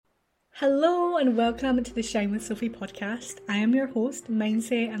Hello and welcome to the Shine with Sophie podcast. I am your host,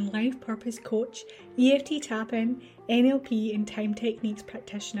 mindset and life purpose coach, EFT tapping, NLP and time techniques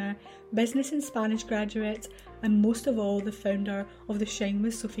practitioner, business and Spanish graduate, and most of all the founder of the Shine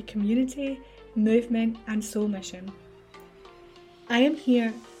with Sophie community, movement and soul mission. I am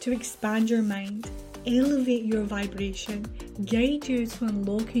here to expand your mind, elevate your vibration, guide you to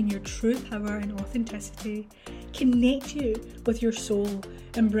unlocking your true power and authenticity, connect you with your soul,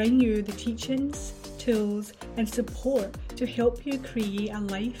 and bring you the teachings, tools, and support to help you create a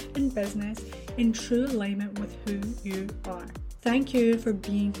life and business in true alignment with who you are. Thank you for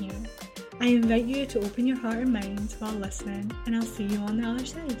being here. I invite you to open your heart and mind while listening, and I'll see you on the other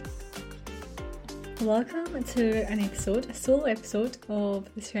side. Welcome to a solo episode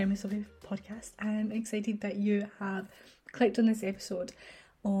of the Shine with Sophie podcast. I'm excited that you have clicked on this episode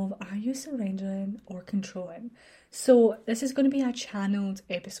of Are You Surrendering or Controlling? So this is going to be a channeled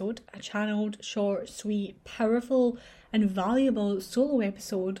episode, a channeled, short, sweet, powerful and valuable solo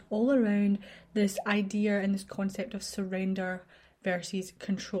episode all around this idea and this concept of surrender versus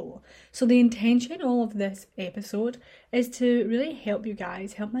control. So the intention of this episode is to really help you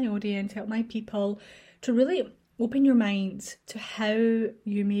guys, help my audience, help my people to really open your minds to how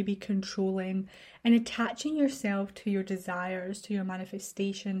you may be controlling and attaching yourself to your desires, to your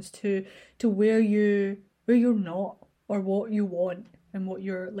manifestations, to where you're not, or what you want and what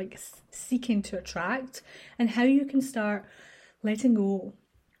you're seeking to attract, and how you can start letting go,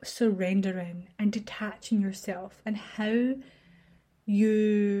 surrendering and detaching yourself, and how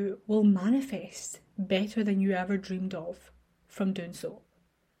you will manifest better than you ever dreamed of from doing so.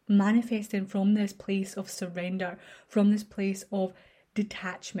 Manifesting from this place of surrender, from this place of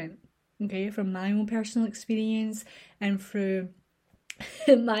detachment, okay, from my own personal experience and through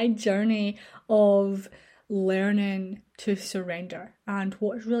my journey of learning to surrender and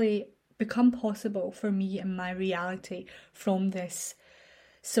what's really become possible for me and my reality from this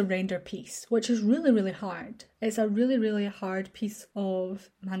surrender piece, which is really, really hard. It's a really, really hard piece of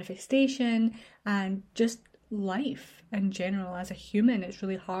manifestation and just life in general. As a human, it's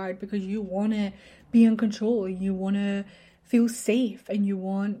really hard because you want to be in control, you want to feel safe, and you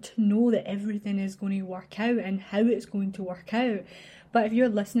want to know that everything is going to work out and how it's going to work out. But if you're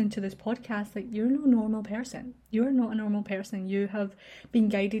listening to this podcast, you're no normal person. You're not a normal person. You have been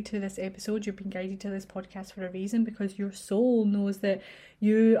guided to this episode, you've been guided to this podcast for a reason, because your soul knows that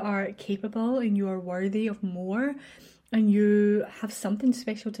you are capable and you are worthy of more, and you have something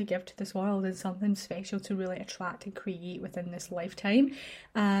special to give to this world and something special to really attract and create within this lifetime.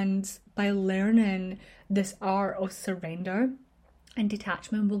 And by learning this art of surrender and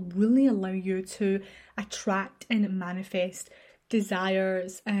detachment will really allow you to attract and manifest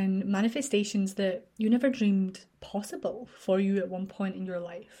desires and manifestations that you never dreamed possible for you at one point in your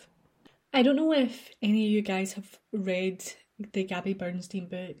life. I don't know if any of you guys have read the Gabby Bernstein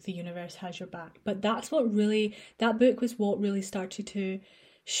book, The Universe Has Your Back, but that book was what really started to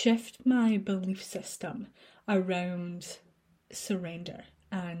shift my belief system around surrender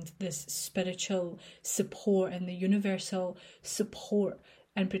and this spiritual support and the universal support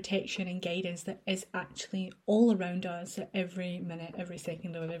and protection and guidance that is actually all around us at every minute, every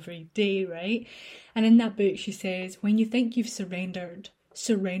second of every day, right? And in that book she says, when you think you've surrendered,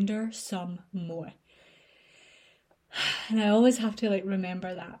 surrender some more. And I always have to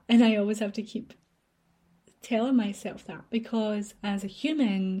remember that, and I always have to keep telling myself that, because as a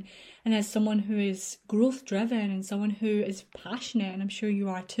human and as someone who is growth driven and someone who is passionate, and I'm sure you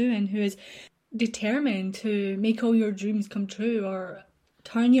are too, and who is determined to make all your dreams come true, or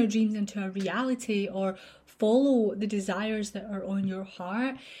turn your dreams into a reality, or follow the desires that are on your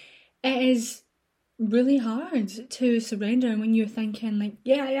heart, it is really hard to surrender. And when you're thinking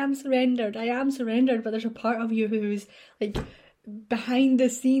I am surrendered, but there's a part of you who's behind the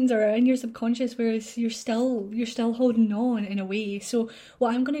scenes or in your subconscious where you're still holding on in a way. So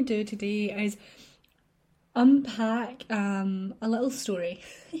what I'm going to do today is unpack a little story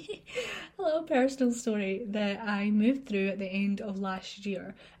a little personal story that I moved through at the end of last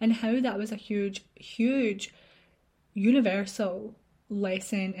year, and how that was a huge universal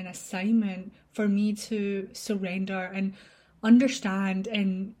lesson and assignment for me to surrender and understand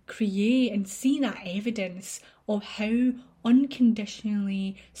and create and see that evidence of how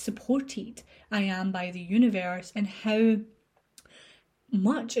unconditionally supported I am by the universe, and how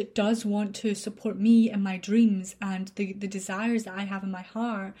much it does want to support me and my dreams and the desires that I have in my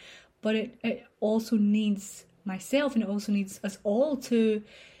heart. But it also needs myself, and it also needs us all to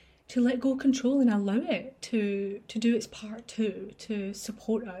let go of control and allow it to do its part too, to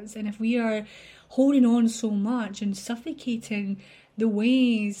support us. And if we are holding on so much and suffocating the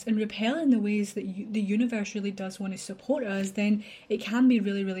ways and repelling the ways that the universe really does want to support us, then it can be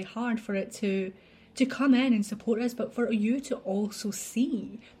really, really hard for it to come in and support us, but for you to also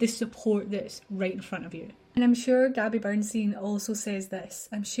see the support that's right in front of you. And I'm sure Gabby Bernstein also says this,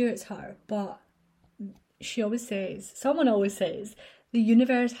 I'm sure it's her, but someone always says, the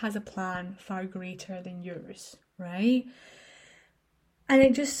universe has a plan far greater than yours, right? And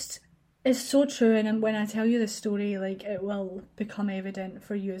it just is so true. And when I tell you this story, like, it will become evident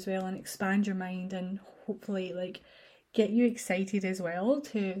for you as well and expand your mind and hopefully like get you excited as well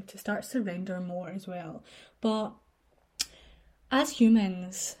to start surrender more as well. But as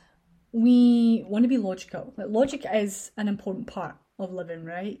humans, we want to be logical. Like, logic is an important part of living,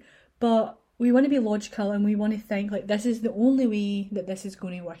 right? But we want to be logical and we want to think like this is the only way that this is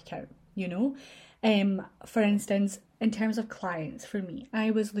going to work out, you know? For instance, in terms of clients, for me,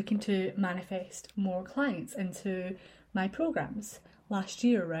 I was looking to manifest more clients into my programs last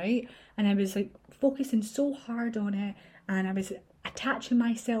year, right? And I was like focusing so hard on it, and I was attaching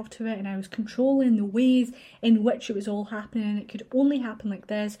myself to it, and I was controlling the ways in which it was all happening. It could only happen like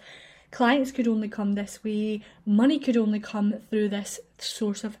this. Clients could only come this way. Money could only come through this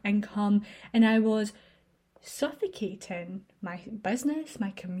source of income. And I was suffocating my business,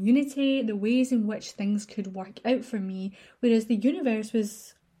 my community, the ways in which things could work out for me. Whereas the universe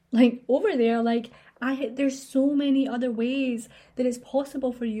was like over there, like, there's so many other ways that it's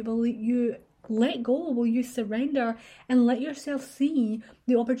possible for you. Will you let go? Will you surrender and let yourself see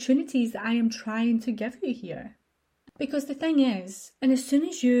the opportunities that I am trying to give you here? Because the thing is, and as soon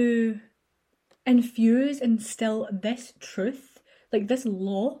as you instill this truth, like this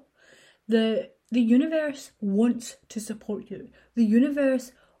law, the universe wants to support you. The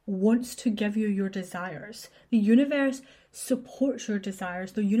universe wants to give you your desires. The universe supports your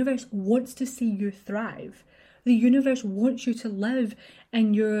desires. The universe wants to see you thrive. The universe wants you to live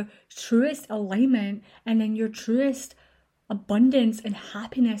in your truest alignment and in your truest abundance and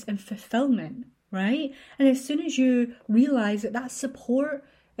happiness and fulfillment, right? And as soon as you realize that that support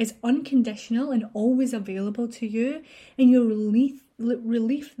is unconditional and always available to you, and you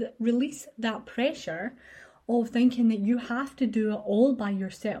release that pressure of thinking that you have to do it all by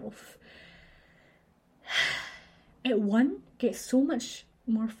yourself, it gets so much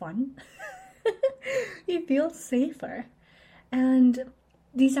more fun. You feel safer, and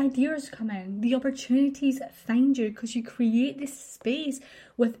these ideas come in, the opportunities find you because you create this space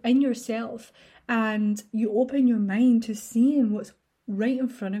within yourself and you open your mind to seeing what's right in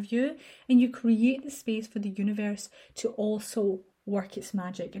front of you, and you create the space for the universe to also work its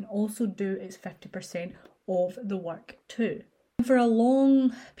magic and also do its 50% of the work too. For a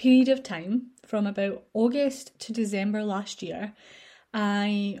long period of time, from about August to December last year,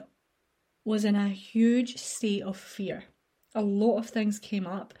 I was in a huge state of fear. A lot of things came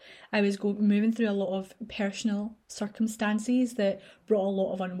up. I was moving through a lot of personal circumstances that brought a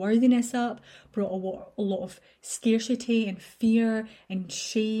lot of unworthiness up, brought a lot of scarcity and fear and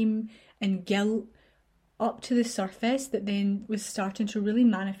shame and guilt up to the surface that then was starting to really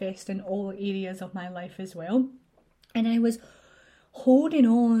manifest in all areas of my life as well. And I was holding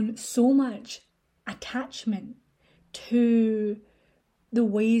on so much attachment to the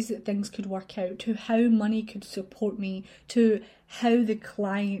ways that things could work out, to how money could support me, to how the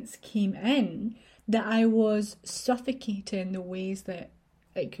clients came in, that I was suffocating the ways that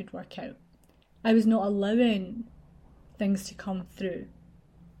it could work out. I was not allowing things to come through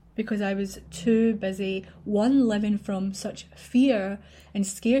because I was too busy, one, living from such fear and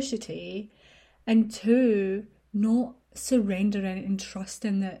scarcity, and two, not surrendering and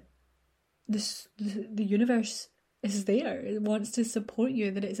trusting that the universe is there. It wants to support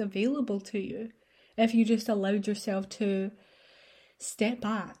you, that it's available to you. If you just allowed yourself to step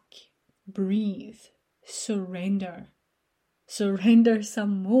back, breathe, surrender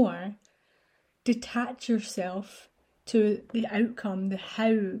some more, detach yourself to the outcome, the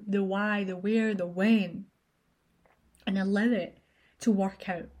how, the why, the where, the when, and allow it to work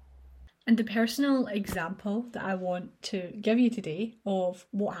out. And the personal example that I want to give you today of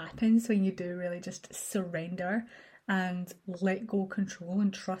what happens when you do really just surrender and let go control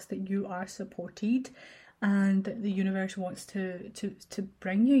and trust that you are supported and that the universe wants to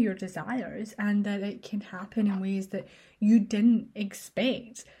bring you your desires, and that it can happen in ways that you didn't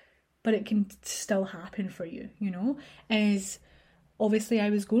expect, but it can still happen for you, you know, is obviously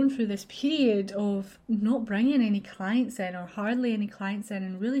I was going through this period of not bringing any clients in, or hardly any clients in,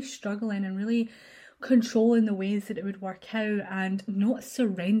 and really struggling and really controlling the ways that it would work out and not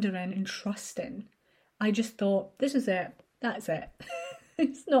surrendering and trusting. I just thought, this is it, that's it.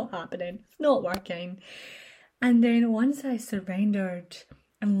 It's not happening, it's not working. And then once I surrendered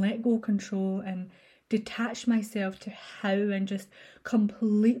and let go of control and detached myself to how and just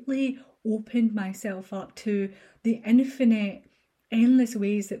completely opened myself up to the infinite, endless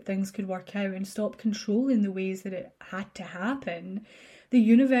ways that things could work out and stop controlling the ways that it had to happen, the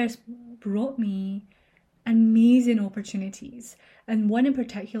universe brought me amazing opportunities. And one in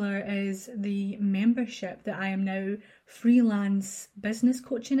particular is the membership that I am now freelance business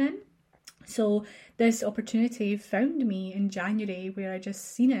coaching in. So this opportunity found me in January, where I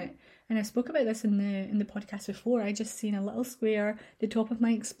just seen it. And I spoke about this in the podcast before. I just seen a little square, the top of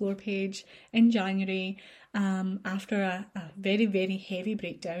my Explore page in January, after a very, very heavy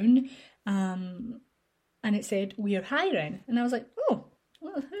breakdown. And it said, "We are hiring." And I was like, "Oh,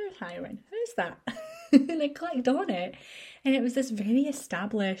 well, who's hiring? Who's that?" And I clicked on it. And it was this very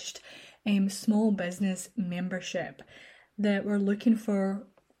established small business membership that were looking for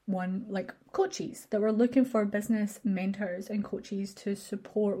coaches, that were looking for business mentors and coaches to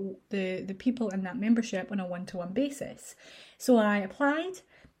support the people in that membership on a one-to-one basis. So I applied,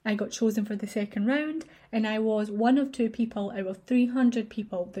 I got chosen for the second round, and I was one of 2 people out of 300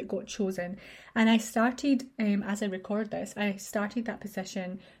 people that got chosen. And I started, as I record this, I started that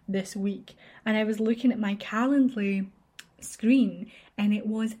position this week, and I was looking at my Calendly screen, and it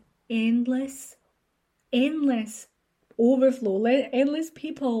was endless overflow, endless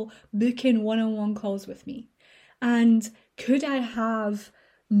people booking one-on-one calls with me. And could I have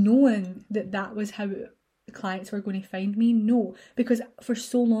known that that was how clients were going to find me? No, because for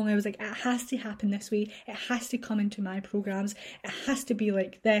so long I was like, it has to happen this way, it has to come into my programs, it has to be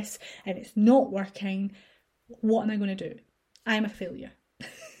like this, and it's not working. What am I going to do? I'm a failure.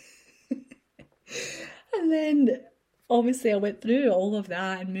 And then obviously I went through all of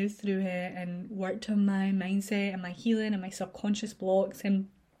that and moved through it and worked on my mindset and my healing and my subconscious blocks and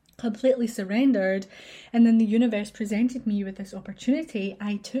completely surrendered. And then the universe presented me with this opportunity.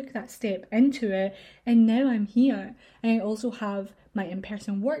 I took that step into it, and now I'm here. And I also have my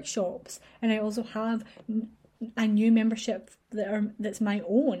in-person workshops, and I also have a new membership that's my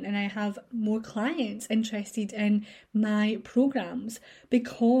own, and I have more clients interested in my programs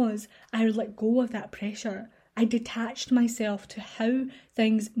because I let go of that pressure. I detached myself to how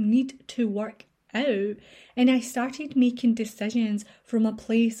things need to work out, and I started making decisions from a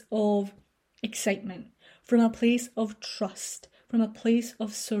place of excitement, from a place of trust, from a place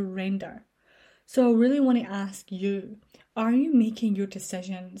of surrender. So I really want to ask you, are you making your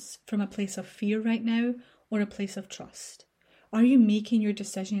decisions from a place of fear right now or a place of trust? Are you making your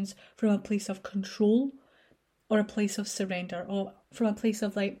decisions from a place of control or a place of surrender, or from a place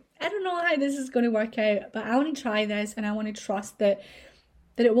of like, I don't know how this is going to work out, but I want to try this and I want to trust that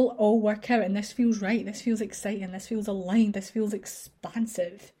it will all work out, and this feels right, this feels exciting, this feels aligned, this feels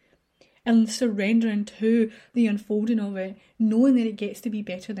expansive. And surrendering to the unfolding of it, knowing that it gets to be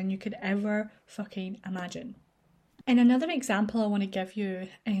better than you could ever fucking imagine. And another example I want to give you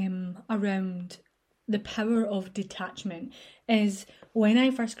around the power of detachment is when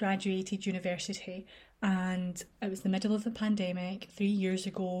I first graduated university, and it was the middle of the pandemic 3 years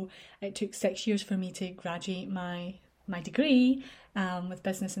ago. It took 6 years for me to graduate my degree with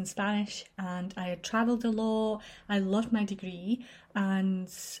business in Spanish, and I had travelled a lot. I loved my degree, and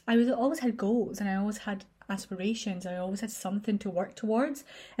I always had goals, and I always had aspirations. I always had something to work towards,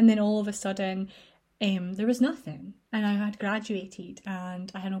 and then all of a sudden there was nothing, and I had graduated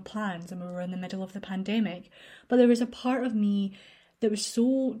and I had no plans, and we were in the middle of the pandemic. But there was a part of me that was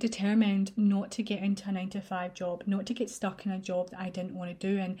so determined not to get into a 9-to-5 job, not to get stuck in a job that I didn't want to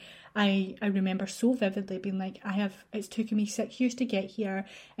do. And I remember so vividly being like, it's taken me 6 years to get here,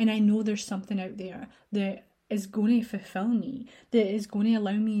 and I know there's something out there that is going to fulfill me, that is going to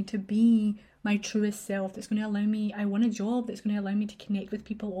allow me to be my truest self, that's going to allow me, I want a job that's going to allow me to connect with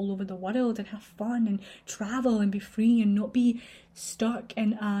people all over the world and have fun and travel and be free and not be stuck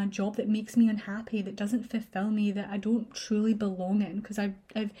in a job that makes me unhappy, that doesn't fulfill me, that I don't truly belong in, because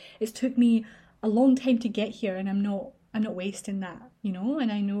it's took me a long time to get here, and I'm not wasting that, you know.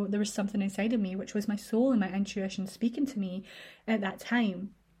 And I know there was something inside of me, which was my soul and my intuition speaking to me at that time.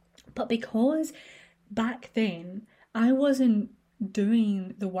 But because back then I wasn't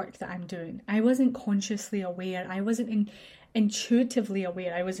doing the work that I'm doing, I wasn't consciously aware, I wasn't intuitively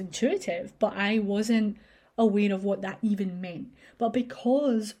aware. I was intuitive, but I wasn't aware of what that even meant. But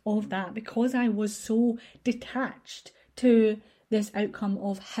because of that, because I was so detached to this outcome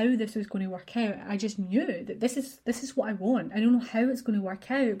of how this was going to work out, I just knew that this is what I want. I don't know how it's going to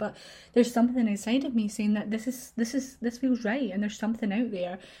work out, but there's something inside of me saying that this feels right, and there's something out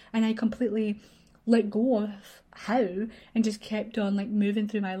there. And I completely let go of how and just kept on like moving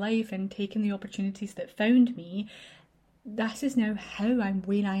through my life and taking the opportunities that found me, this is now how I'm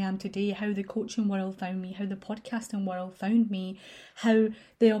where I am today, how the coaching world found me, how the podcasting world found me, how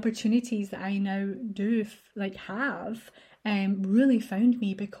the opportunities that I now do have really found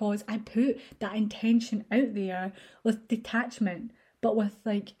me, because I put that intention out there with detachment, but with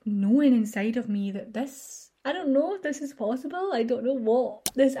like knowing inside of me that I don't know if this is possible. I don't know what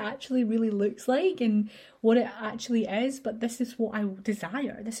this actually really looks like and what it actually is, but this is what I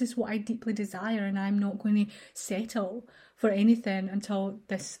desire. This is what I deeply desire, and I'm not going to settle for anything until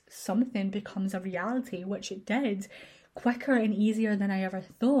this something becomes a reality, which it did quicker and easier than I ever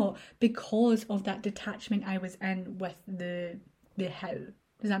thought, because of that detachment I was in with the how.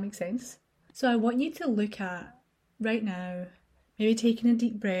 Does that make sense? So I want you to look at right now, maybe taking a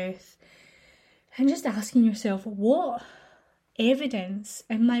deep breath, and just asking yourself, what evidence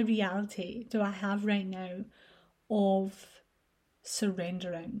in my reality do I have right now of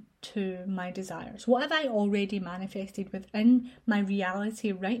surrendering to my desires? What have I already manifested within my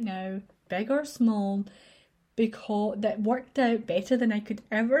reality right now, big or small, because that worked out better than I could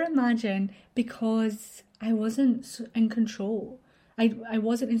ever imagine, because I wasn't in control. I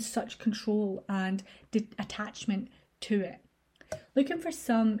wasn't in such control and attachment to it. Looking for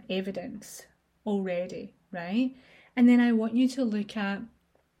some evidence already, right? And then I want you to look at,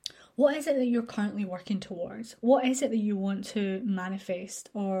 what is it that you're currently working towards? What is it that you want to manifest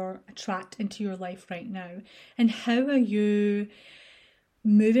or attract into your life right now? And how are you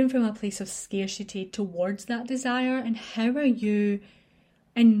moving from a place of scarcity towards that desire? And how are you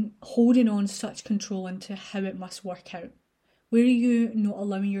holding on such control into how it must work out? Where are you not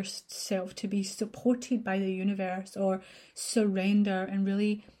allowing yourself to be supported by the universe, or surrender and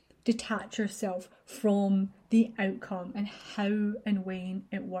really detach yourself from the outcome and how and when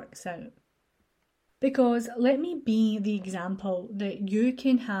it works out? Because let me be the example that you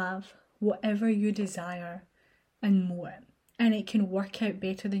can have whatever you desire and more, and it can work out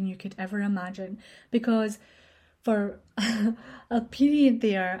better than you could ever imagine. Because for a period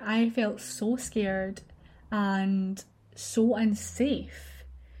there, I felt so scared and so unsafe,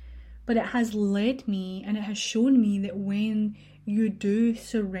 but it has led me and it has shown me that when you do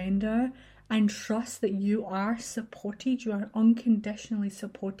surrender and trust that you are supported, you are unconditionally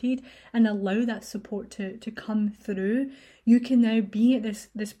supported, and allow that support to come through, you can now be at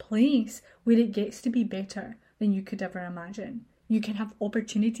this place where it gets to be better than you could ever imagine. You can have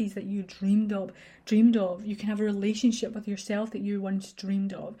opportunities that you dreamed of. You can have a relationship with yourself that you once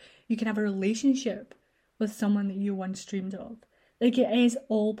dreamed of. You can have a relationship with someone that you once dreamed of. Like, it is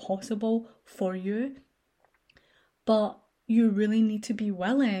all possible for you, but you really need to be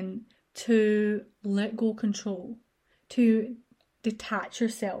willing to let go control, to detach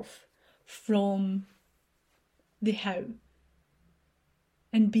yourself from the how,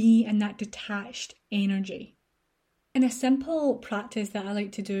 and be in that detached energy. And a simple practice that I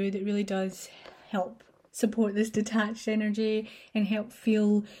like to do that really does help support this detached energy and help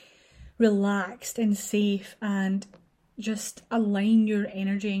feel relaxed and safe and just align your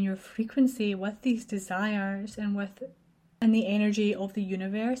energy and your frequency with these desires and the energy of the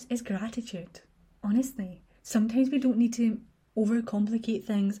universe is gratitude. Honestly, sometimes we don't need to overcomplicate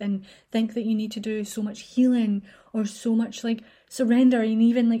things and think that you need to do so much healing or so much like surrender, and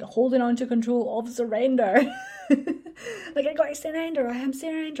even like holding on to control of surrender. Like, I gotta surrender, I am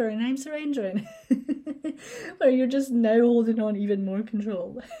surrendering, I'm surrendering. Where you're just now holding on even more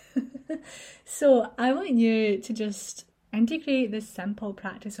control. So I want you to just integrate this simple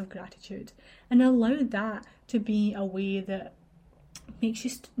practice of gratitude and allow that to be a way that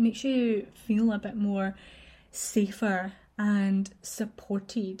makes you feel a bit more safer and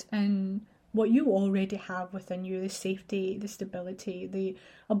supported in what you already have within you, the safety, the stability, the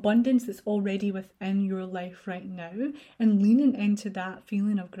abundance that's already within your life right now, and leaning into that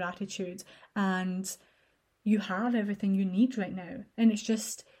feeling of gratitude. And you have everything you need right now, and it's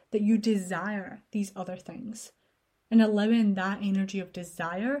just that you desire these other things, and allowing that energy of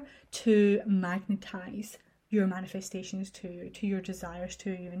desire to magnetize your manifestations to your desires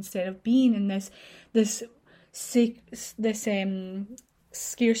to you, instead of being in this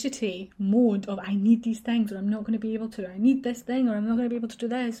scarcity mode of, I need these things or I'm not going to be able to, I need this thing or I'm not going to be able to do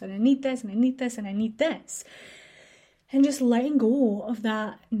this, and I need this and I need this and I need this. And just letting go of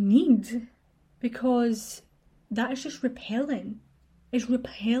that need, because that is just repelling. It's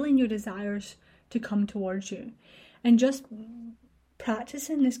repelling your desires to come towards you. And just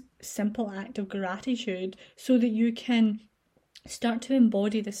practicing this simple act of gratitude so that you can Start to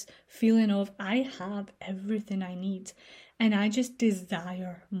embody this feeling of I have everything I need and I just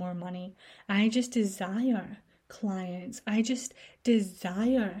desire more money. I just desire clients. I just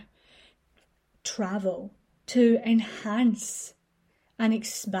desire travel to enhance and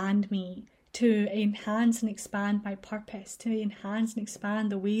expand me, to enhance and expand my purpose, to enhance and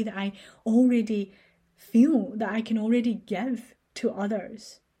expand the way that I already feel, that I can already give to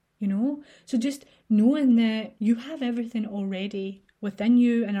others. So just knowing that you have everything already within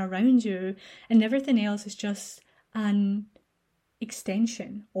you and around you, and everything else is just an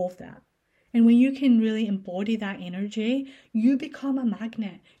extension of that. And when you can really embody that energy, you become a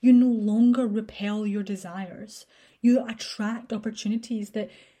magnet. You no longer repel your desires. You attract opportunities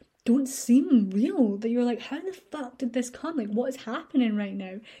that don't seem real, that you're like, how the fuck did this come? Like, what is happening right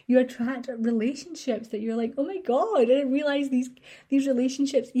now? You attract relationships that you're like, oh my God, I didn't realize these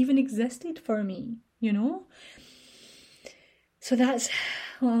relationships even existed for me, So that's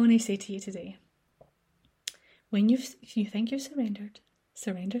what I want to say to you today. When you think you've surrendered,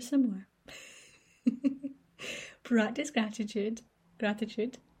 surrender some more. Practice gratitude. Practice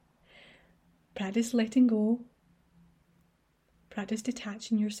letting go. Practice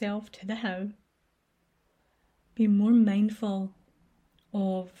detaching yourself to the how. Be more mindful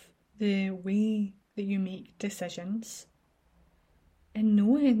of the way that you make decisions. And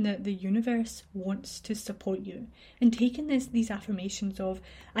knowing that the universe wants to support you. And taking these affirmations of,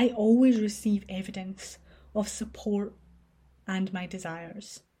 I always receive evidence of support and my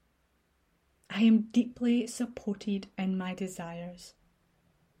desires. I am deeply supported in my desires.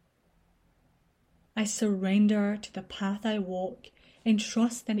 I surrender to the path I walk and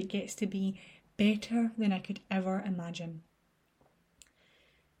trust that it gets to be better than I could ever imagine.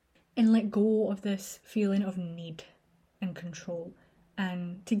 And let go of this feeling of need and control.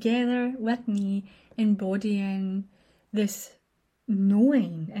 And together with me, embodying this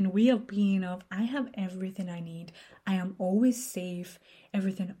knowing and way of being of, I have everything I need. I am always safe.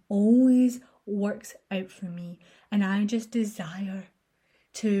 Everything always works out for me. And I just desire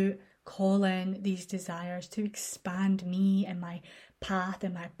to call in these desires to expand me and my path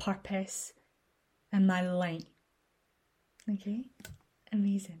and my purpose and my light. Okay?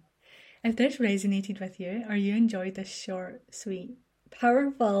 Amazing. If this resonated with you, or you enjoyed this short, sweet,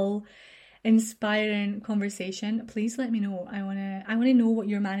 powerful, inspiring conversation, please let me know. I wanna know what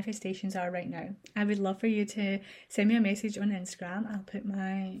your manifestations are right now. I would love for you to send me a message on Instagram. I'll put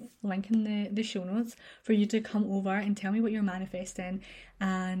my link in the show notes for you to come over and tell me what you're manifesting.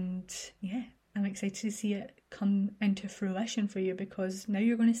 And yeah, I'm excited to see it come into fruition for you, because now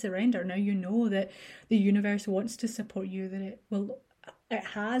you're going to surrender. Now you know that the universe wants to support you, that it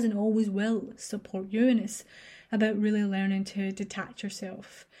has and always will support you. And it's about really learning to detach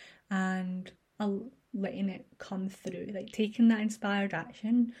yourself and letting it come through, like taking that inspired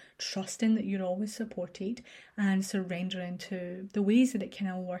action, trusting that you're always supported, and surrendering to the ways that it can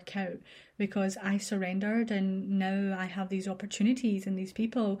all work out. Because I surrendered, and now I have these opportunities and these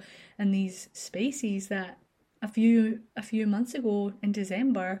people and these spaces that a few months ago in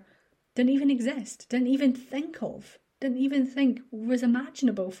December didn't even exist, didn't even think was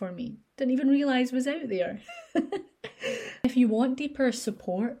imaginable for me, didn't even realise was out there. If you want deeper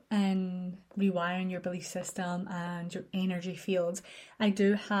support in rewiring your belief system and your energy fields, I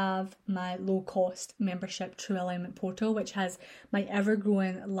do have my low-cost membership True Alignment Portal, which has my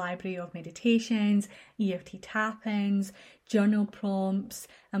ever-growing library of meditations, EFT tap-ins, journal prompts,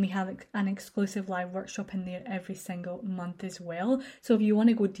 and we have an exclusive live workshop in there every single month as well. So if you want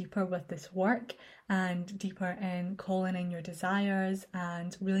to go deeper with this work and deeper in calling in your desires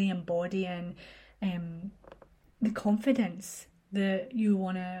and really embodying the confidence that you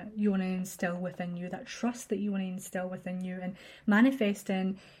wanna instill within you, that trust that you want to instill within you, and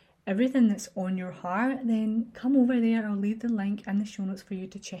manifesting everything that's on your heart, then come over there. I'll leave the link in the show notes for you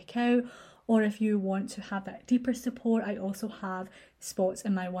to check out. Or if you want to have that deeper support, I also have spots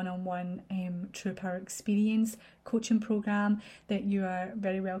in my one-on-one True Power Experience coaching program that you are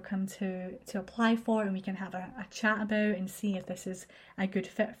very welcome to apply for, and we can have a chat about and see if this is a good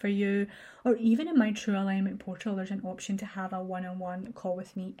fit for you. Or even in my True Alignment Portal, there's an option to have a one-on-one call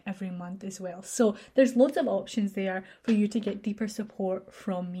with me every month as well. So there's loads of options there for you to get deeper support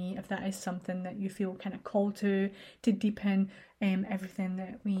from me if that is something that you feel kind of called to deepen everything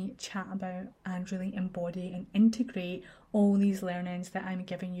that we chat about and really embody and integrate all these learnings that I'm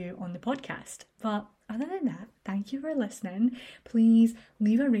giving you on the podcast. But other than that, thank you for listening. Please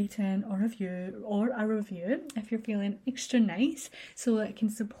leave a rating or a review if you're feeling extra nice, so it can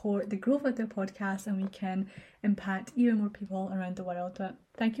support the growth of the podcast and we can impact even more people around the world. But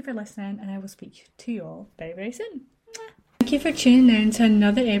thank you for listening, and I will speak to you all very, very soon. Thank Thank you for tuning in to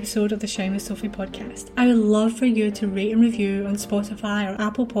another episode of the Shine with Sophie podcast. I would love for you to rate and review on Spotify or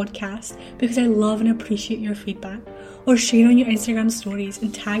Apple Podcasts because I love and appreciate your feedback. Or share on your Instagram stories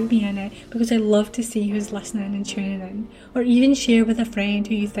and tag me in it because I love to see who's listening and tuning in. Or even share with a friend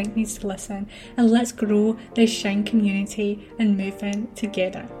who you think needs to listen, and let's grow this Shine community and movement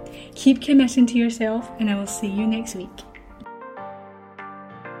together. Keep committing to yourself, and I will see you next week.